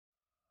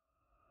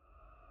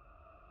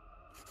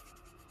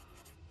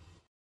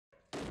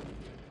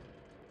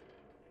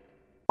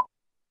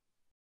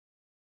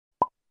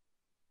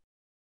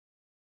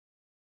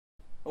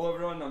Hello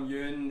everyone, I'm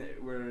Ewan.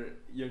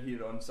 You're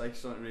here on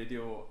Psychosonic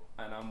Radio,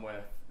 and I'm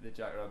with the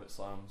Jackrabbit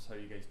Slams. How are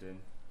you guys doing?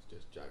 It's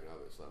just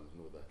Jackrabbit Slams,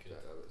 no the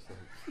Jackrabbit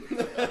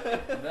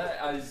Slams.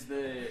 That is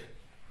the.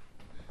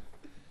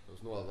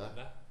 There's no other.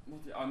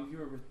 I'm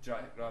here with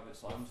Jackrabbit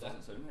Slams.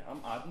 Doesn't sound right.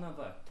 I'm adding a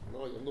there.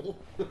 No, you're no.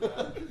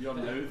 You're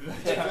now the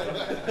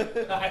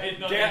Jackrabbit.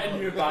 Get a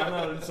new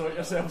banner and sort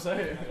yourselves out.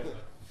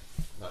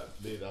 No,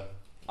 neither.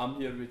 I'm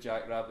here with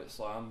Jackrabbit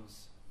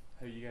Slams.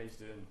 How you guys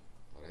doing?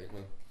 Alright,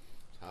 man.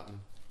 It's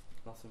happening.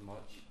 Nothing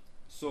much.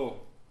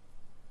 So,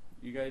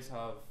 you guys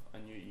have a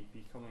new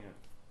EP coming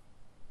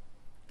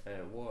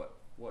out. What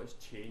has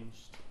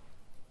changed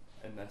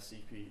in this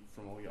EP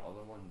from all your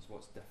other ones?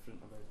 What's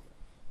different about it?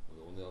 Well,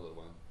 the only other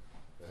one.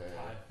 The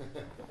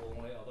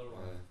only other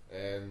one.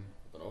 I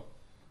don't know.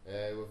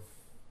 We've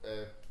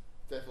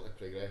definitely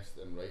progressed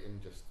in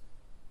writing, just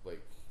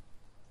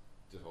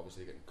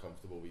obviously getting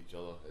comfortable with each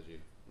other as you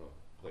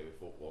play with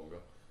folk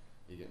longer.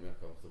 You get more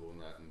comfortable in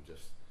that, and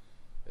just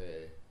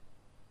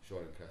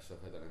Sean and Chris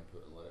have had an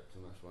input in lyrics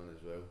in this one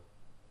as well,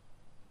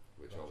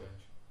 which was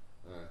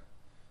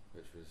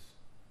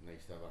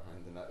nice to have a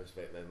hand in that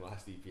respect. Then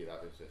last EP,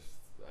 that was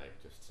just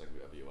sing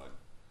whatever you want.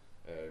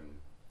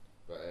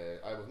 But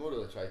we've not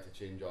really tried to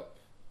change up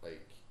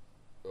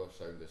our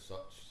sound as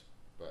such,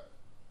 but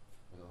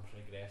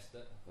Progressed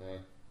it.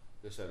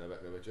 Just sounding a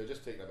bit more mature,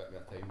 just taking a bit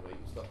more time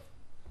writing stuff.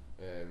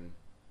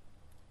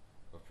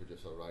 Our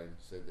producer Ryan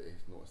said that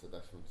he's noticed the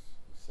difference.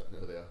 He's sitting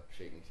over there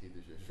shaking his head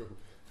as usual.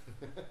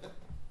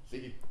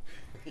 See,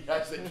 he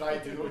actually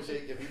tried to not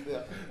shake your head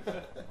there.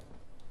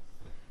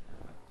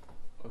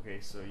 Okay,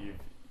 so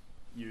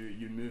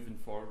you're moving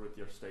forward with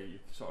your style. You're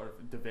sort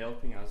of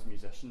developing as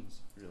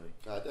musicians, really.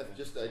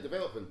 Just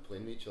developing,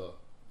 playing with each other.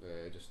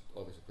 Just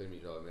obviously playing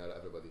with each other.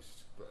 Everybody.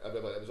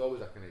 It was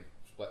always a kind of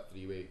split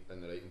three-way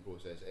in the writing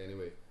process.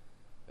 Anyway,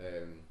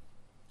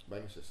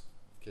 mine was just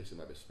a case of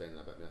maybe spending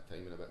a bit more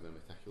time and a bit more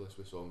meticulous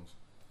with songs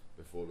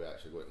before we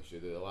actually go into the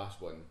studio. The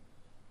last one,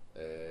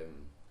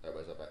 it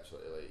was a bit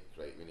sort of like,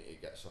 right, we need to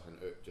get something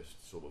out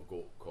just so we've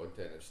got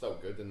content. It's still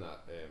good in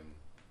that,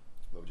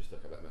 but we just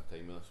took a bit more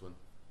time with this one.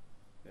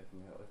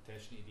 Definitely.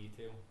 Attention to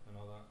detail and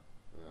all that.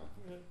 Yeah.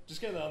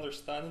 Just kind of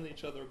understanding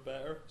each other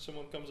better.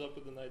 Someone comes up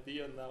with an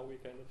idea, and now we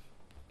kind of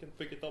can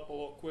pick it up a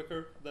lot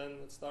quicker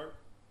than at start.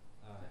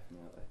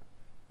 Definitely.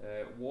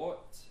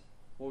 What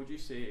would you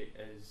say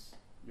is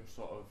your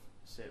sort of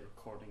set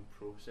recording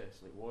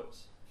process? Like,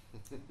 what's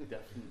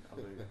different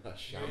about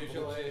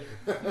Usually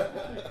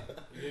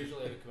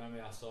we come in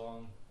with a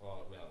song,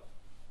 or well,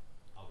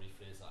 I'll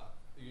rephrase that.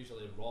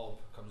 Usually Rob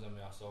comes in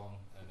with a song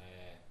and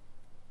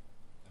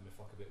we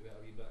fuck about with it a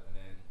wee bit, and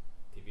then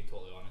to be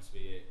totally honest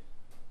with you,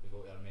 we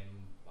go to our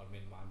main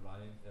man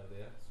Ryan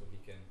there so he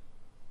can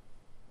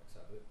mix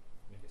it about,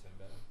 make it sound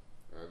better.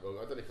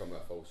 Well, I didn't come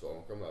with a full song,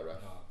 I'll come with a riff,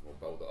 No. we'll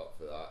build it up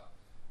for that,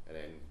 and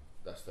then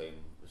this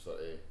time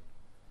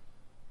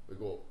we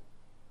got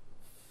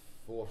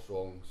 4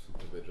 songs,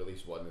 because we'd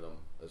released one of them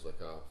as like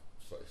a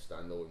sort of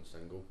standalone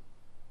single,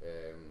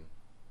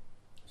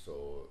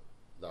 so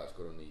that's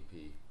going on the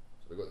EP.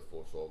 So we got the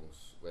 4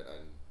 songs, went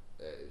in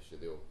the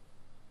studio.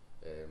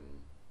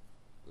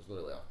 There's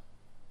not really a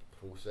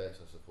process,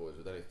 I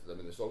suppose. The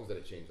songs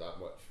didn't change that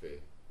much from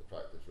the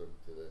practice room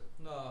to the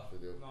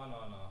studio.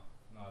 No.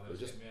 It was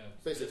just me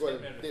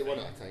basically day one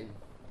at a time.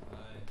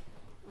 Aye.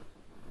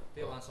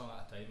 Day one song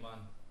at a time,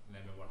 man. And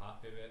then when we're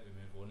happy with it, we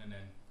move on, and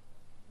then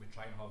we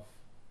try and have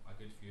a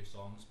good few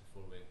songs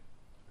before we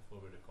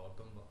record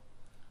them. But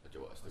Do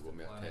you want us to That's go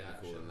the more plan of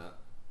technical action. than that?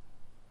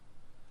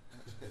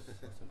 that's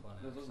the plan.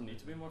 There doesn't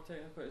need to be more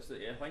technical. It's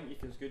like, I think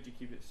it's good you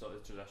keep it sort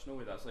of traditional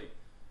way. That's like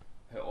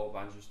how all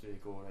bands used to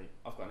go, right,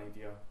 I've got an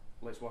idea,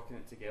 let's work on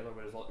it together.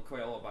 Whereas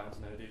quite a lot of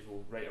bands nowadays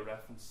will write a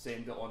riff and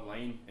send it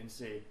online and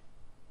say,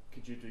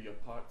 could you do your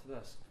part to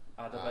this?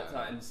 Add a bit to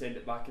that and send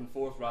it back and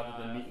forth rather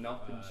than meeting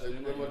up and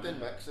doing when it. we're doing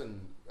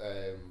mixing,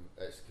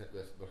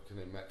 we're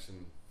kind of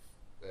mixing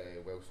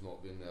whilst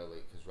not being there,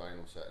 like, because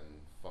Ryan will sit and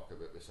fuck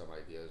about with some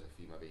ideas. If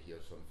he maybe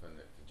hears something,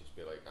 it could just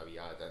be like, a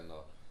wee add in,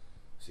 or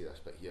see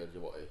this bit here,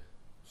 do you want to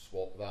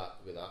swap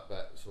that with that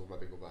bit, so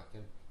maybe go back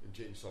in and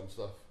change some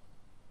stuff.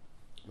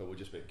 But we'll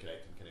just be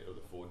correcting kind of over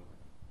the phone,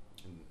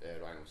 and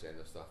Ryan will send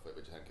us stuff like,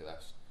 what do you think of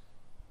this?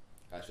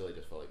 That's really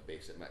just for like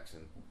basic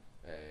mixing.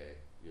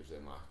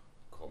 Usually my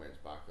comments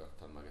back or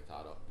turn my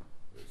guitar up,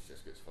 which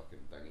just gets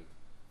fucking dinged.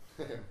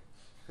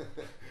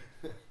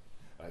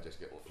 I just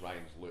get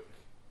Ryan's look.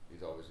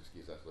 He's always just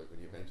gives this look when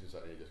you mention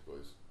something. He just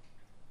goes,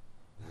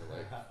 and you're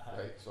like,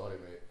 right, sorry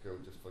mate, cool,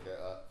 just forget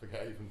that.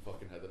 Forget I even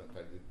fucking had an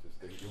opinion.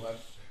 Just think you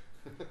win.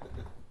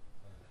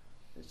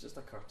 It's just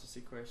a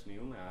courtesy question. He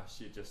only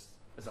asks you just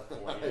as a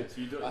polite.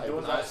 You don't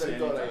Does that ask sound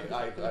anything.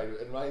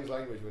 alright? In Ryan's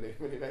language,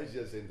 when he mentions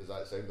it, saying, does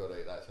that sound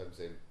alright? That's him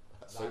saying,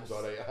 that sounds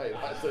alright. Aye,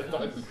 that's it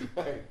done.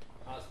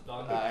 That's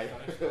done. Aye.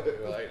 Finished.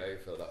 right,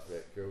 fill that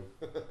bit, cool.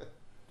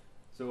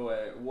 So,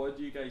 what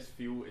do you guys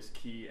feel is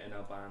key in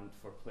a band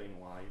for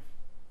playing live?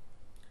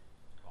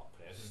 Oh,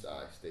 presence.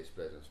 Stage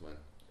presence, man.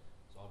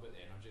 It's all about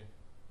the energy.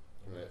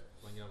 Right.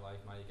 When you're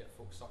live, man, you get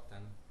folks sucked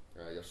in.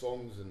 Your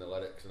songs and the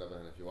lyrics and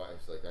everything, if you want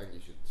to, like, I think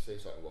you should say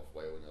something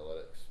worthwhile in your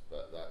lyrics,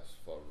 but that's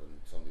for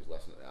when somebody's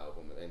listening to the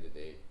album. At the end of the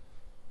day,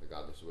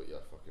 regardless of what your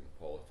fucking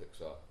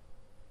politics are,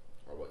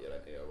 or what you're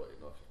into, or what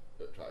you're not,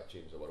 try to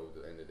change the world.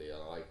 At the end of the day,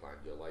 you're a live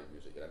band, your live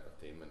music, your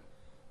entertainment,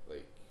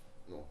 like,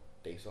 do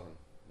something,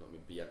 you know what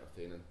I mean, be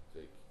entertaining,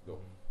 like,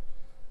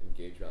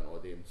 engage with an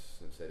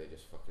audience, instead of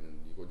just fucking,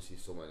 you go and see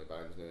so many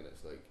bands now and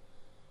it's like,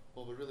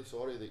 well, we're really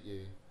sorry that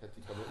you had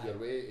to come out your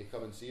way to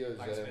come and see us.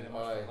 Thanks very much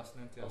for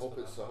listening to I us.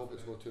 hope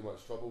it's not too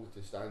much trouble to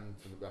stand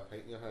with a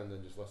pint in your hand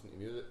and just listen to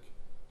music.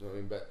 You know what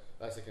I mean? But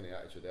that's the kind of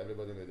attitude of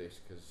everybody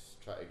nowadays, because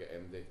trying to get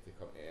MD to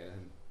come to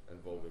anything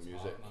involved with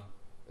music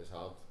is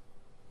hard.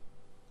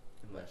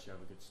 Unless you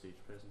have a good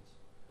stage presence.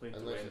 Playing to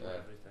Unless win you-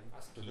 every time.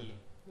 That's key.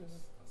 That's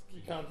key.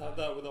 You can't have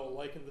that without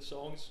liking the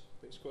songs.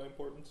 I think it's quite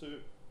important too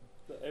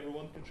that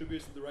everyone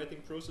contributes to the writing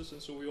process,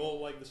 and so we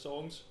all like the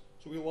songs.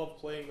 So we love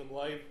playing them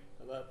live,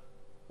 and that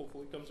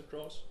hopefully comes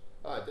across.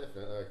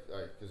 Definitely,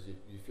 because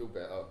you feel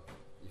better,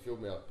 you feel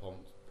more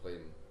pumped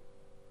playing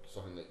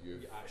something that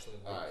you've You actually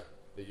like.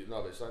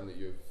 but something that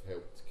you've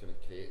helped kind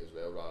of create as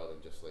well, rather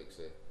than just like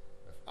say,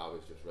 if I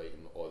was just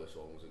writing all the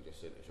songs and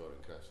just saying to Sean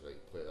and Chris, right,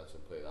 play this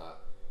and play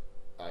that.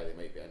 They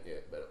might be into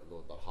it, but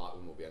their heart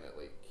will be in it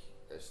like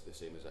it's the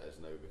same as it is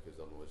now, because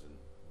they're not as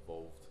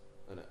involved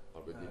in it,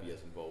 or would they be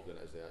as involved in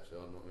it as they actually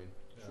are, know what I mean?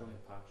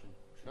 Showing passion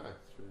Aye.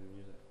 through the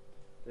music.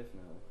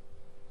 Definitely.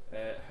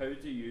 How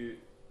do you...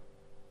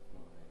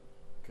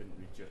 couldn't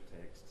read your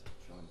text,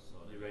 Sean.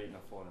 Sorry. You write in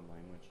a foreign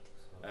language.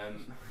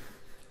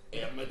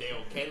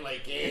 Armadale, Ken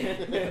like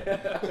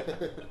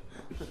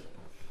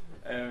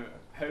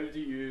How do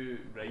you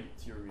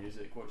write your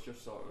music? What's your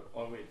sort of...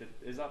 Oh wait,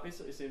 is that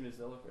basically the same as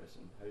the other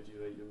question? How do you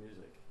write your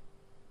music?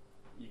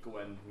 You go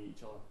in, meet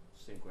each other.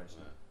 Same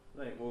question.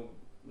 Right, well,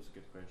 that's a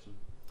good question.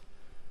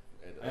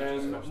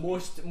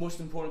 Most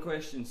important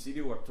question,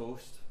 cereal or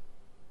toast?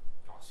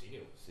 Oh,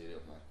 cereal.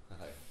 Cereal,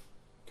 aye.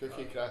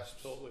 Cookie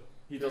crisps. Totally.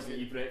 He doesn't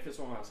eat breakfast,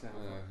 what I'm asking him.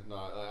 No,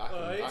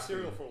 I ate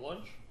cereal for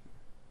lunch.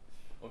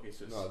 Okay,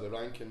 so it's... No, the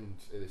ranking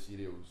of the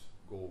cereals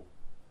go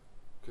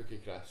Cookie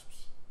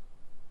Crisps,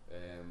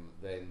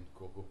 then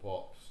Cocoa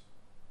Pops,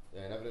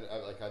 then I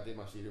do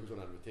my cereals on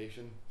a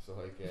rotation, so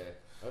like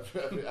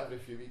every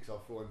few weeks I'll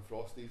throw in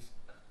Frosties.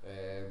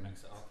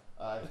 Mix it up.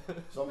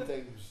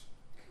 Sometimes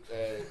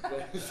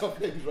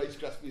sometimes Rice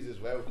Krispies as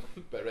well,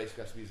 but Rice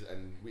Krispies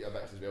and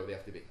Weetabix as well, they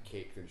have to be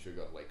caked in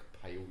sugar, like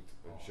piled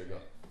in sugar.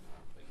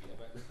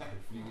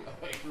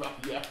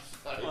 Yes,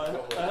 I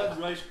had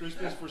Rice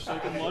Krispies for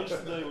second lunch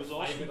today. It was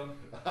awesome.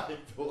 I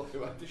totally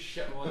went to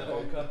shit on the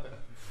bunker.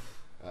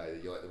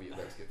 You let the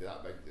Weetabix get to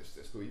that big,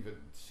 it's not even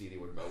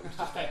cereal and milk,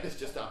 it's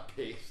just a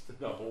paste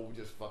and a whole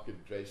just fucking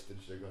drenched in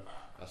sugar.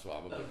 That's what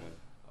I'm about, man.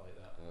 I like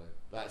that.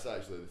 That's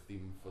actually the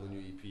theme for the new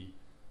EP.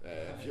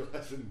 If you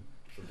listen,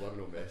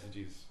 Subliminal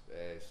Messages,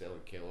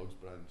 selling Kellogg's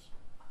brands,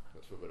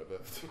 that's what we're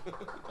about.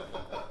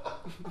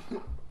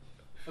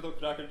 I thought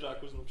Cracker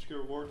Jack was an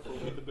obscure word for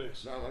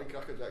Weetabix. No man,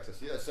 Cracker Jacks, I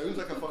see that sounds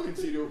like a fucking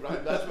cereal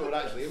brand. That's what we're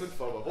actually aiming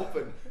for. We're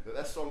hoping that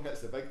this song hits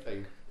the big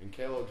time and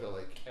Kellogg's are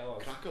like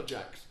Kellogg's. Cracker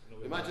Jacks. No,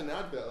 Imagine the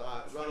advert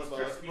of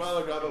that.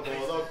 Rather grab a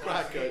ball of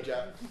Cracker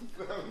Jack.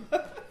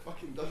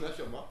 Fucking done, that's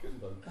your marketing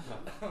done.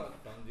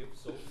 Done deal.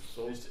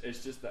 So It's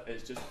just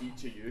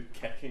each of you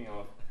kicking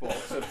a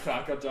box of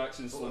Cracker Jacks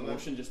in slow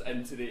motion just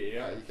into the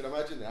air. You can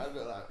imagine the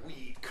advert of that. We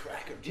eat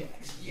Cracker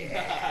Jacks,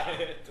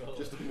 yeah! totally.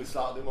 Just in the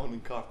Saturday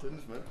morning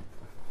cartoons, man.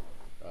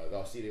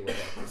 No, cereal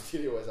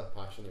is a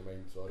passion of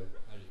mine, sorry.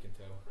 as you can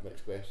tell.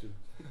 Next question.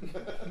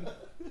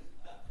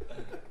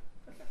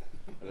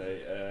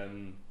 Right,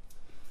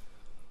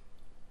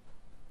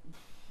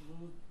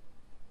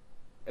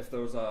 if there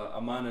was a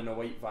man in a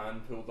white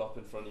van pulled up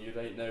in front of you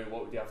right now,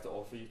 what would he have to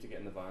offer you to get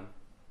in the van?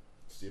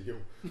 Cereal.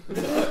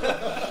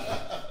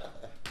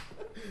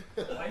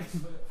 Likes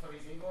for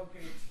his ego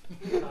page.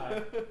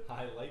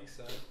 I like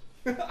that.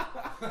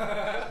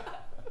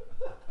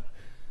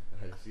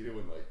 Cereal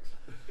and likes.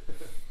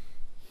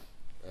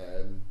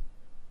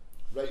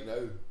 Right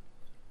now,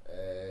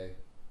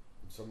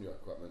 some new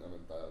equipment, I'm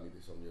in dire need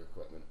of some new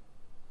equipment.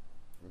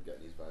 I'm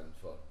getting these vans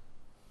for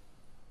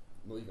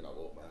not even a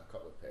lot, man, a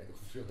couple of pedals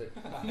really.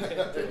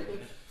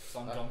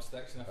 Some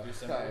drumsticks and a few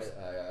cymbals.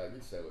 I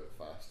need to sell it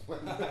fast.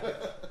 What about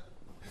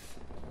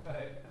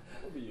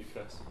you,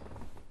 Chris?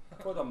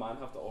 What would a man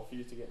have to offer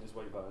you to get in his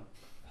white van?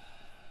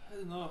 I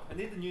don't know. I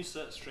need a new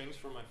set of strings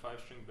for my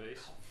 5-string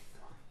bass.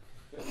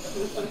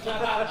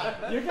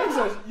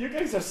 You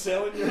guys are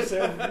selling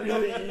yourself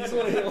really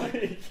easily,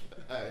 like.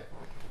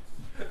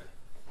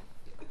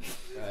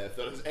 If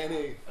there's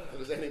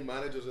any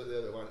managers out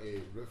there that want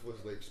to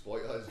ruthlessly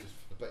exploit us just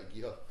for a bit of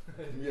gear,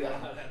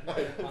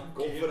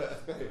 go for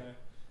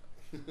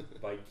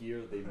it. By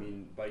gear they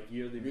mean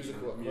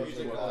Musical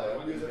musical.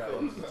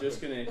 equipment.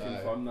 Just gonna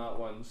confirm that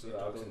one so that I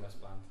Drugs in don't. this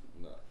band.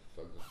 Nah,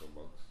 drugs are for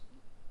monks.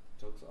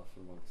 Drugs are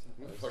for monks.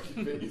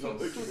 Fucking babies are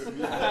looking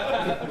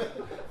at me.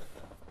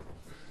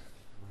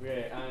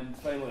 Okay, and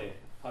finally,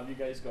 have you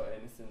guys got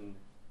anything?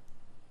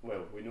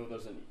 Well, we know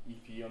there's an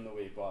EP on the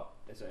way, but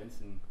is there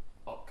anything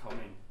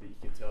upcoming that you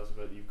can tell us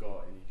about that you've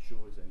got? Any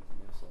shows, anything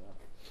else like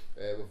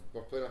that?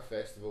 We're playing a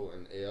festival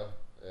in Ayr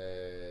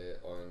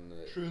on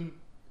Troon.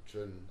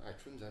 Troon.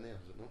 Troon's in Ayr,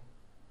 is it no?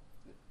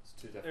 It's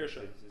two different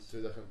Ayrshire. places.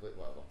 Two different places,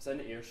 whatever. It's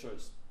in Ayrshire,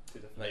 it's two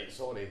different Right, places.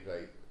 sorry,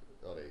 right,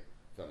 alright,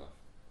 fair enough.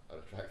 I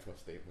retract my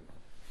statement.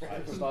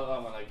 Right, start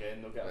that one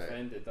again, they'll get Right.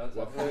 offended. That's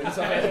We're it.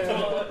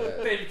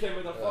 playing, Dave came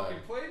with a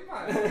fucking plane,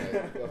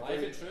 man. we're Live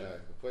playing, at Troon?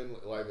 we're playing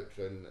live at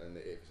Troon on the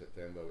 8th of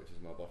September, which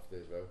is my birthday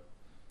as well.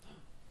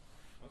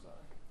 What's that?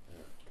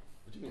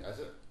 What do you mean, is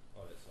it?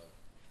 Alright, sorry.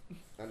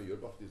 I know your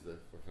birthday's the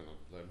 14th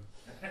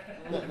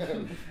of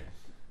November.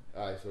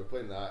 Aye, so we're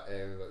playing that.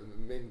 But the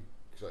main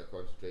sort of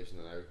concentration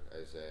now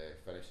is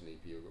finishing the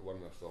EP. We've got one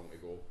more song to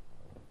go.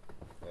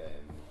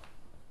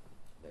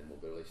 Then we'll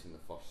be releasing the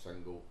first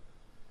single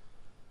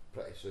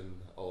pretty soon,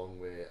 along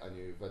with a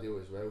new video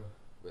as well,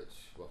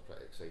 which we're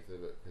pretty excited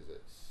about because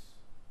it's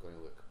going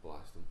to look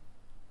blasting.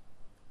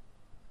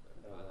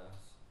 Badass.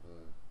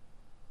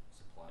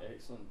 Supply.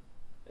 Excellent.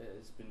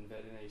 It's been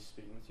very nice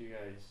speaking with you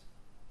guys.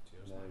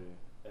 Cheers, Now, man.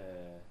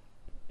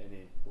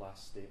 any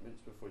last statements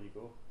before you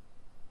go?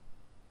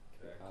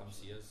 Come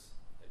see us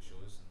at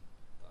shows.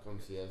 And Come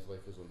see us,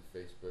 like us on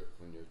Facebook,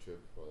 on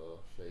YouTube, or the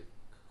other shite.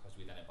 because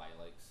we didn't buy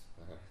likes.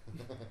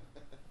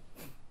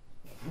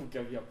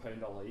 Give you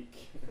 £1 a like.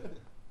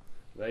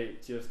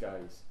 Right, cheers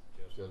guys.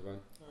 Cheers. Cheers, man.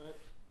 Alright.